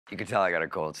You can tell I got a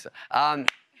cold still.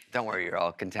 Don't worry, you're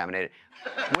all contaminated.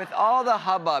 With all the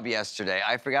hubbub yesterday,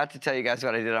 I forgot to tell you guys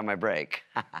what I did on my break.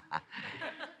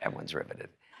 Everyone's riveted.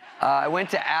 I went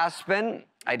to Aspen.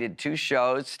 I did 2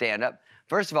 shows, stand-up.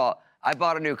 First of all, I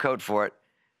bought a new coat for it,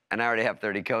 and I already have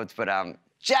 30 coats, but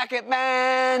jacket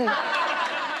man!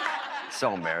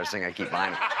 So embarrassing, I keep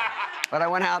lying. But I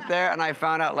went out there, and I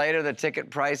found out later the ticket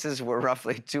prices were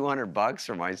roughly $200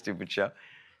 for my stupid show.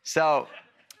 So,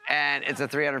 and it's a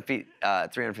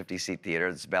 350-seat theater.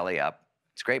 It's belly up.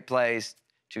 It's a great place.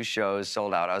 2 shows,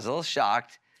 sold out. I was a little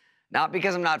shocked, not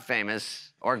because I'm not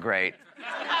famous or great.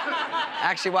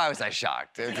 Actually, why was I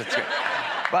shocked?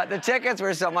 But the tickets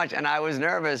were so much, and I was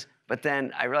nervous, but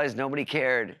then I realized nobody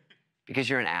cared because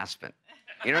you're in Aspen.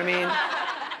 You know what I mean?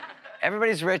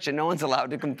 Everybody's rich and no one's allowed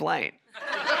to complain.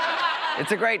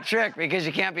 It's a great trick because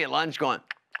you can't be at lunch going,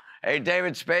 hey,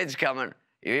 David Spade's coming.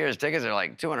 You hear his tickets are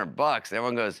like $200. And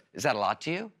everyone goes, is that a lot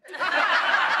to you?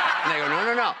 And they go,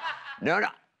 no.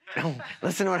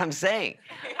 Listen to what I'm saying.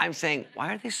 I'm saying,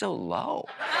 why are they so low?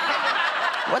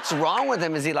 What's wrong with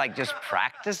him? Is he like just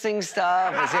practicing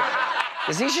stuff?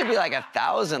 Because he should be like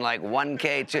 1,000, like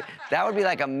 1K, 2. That would be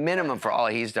like a minimum for all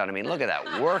he's done. I mean, look at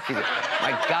that work.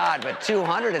 My God, but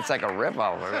 200, it's like a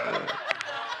ripoff.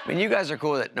 I mean, you guys are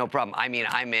cool with it, no problem. I mean,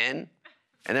 I'm in,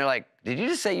 and they're like, did you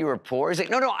just say you were poor? He's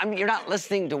like, no, you're not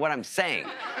listening to what I'm saying.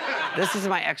 This is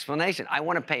my explanation. I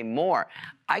want to pay more.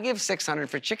 I give $600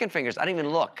 for chicken fingers. I don't even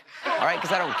look, all right,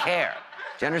 because I don't care.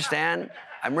 Do you understand?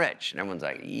 I'm rich. And everyone's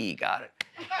like, got it.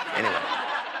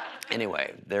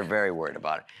 Anyway, they're very worried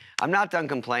about it. I'm not done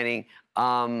complaining,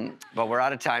 but we're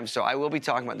out of time, so I will be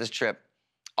talking about this trip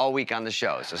all week on the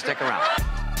show, so stick around.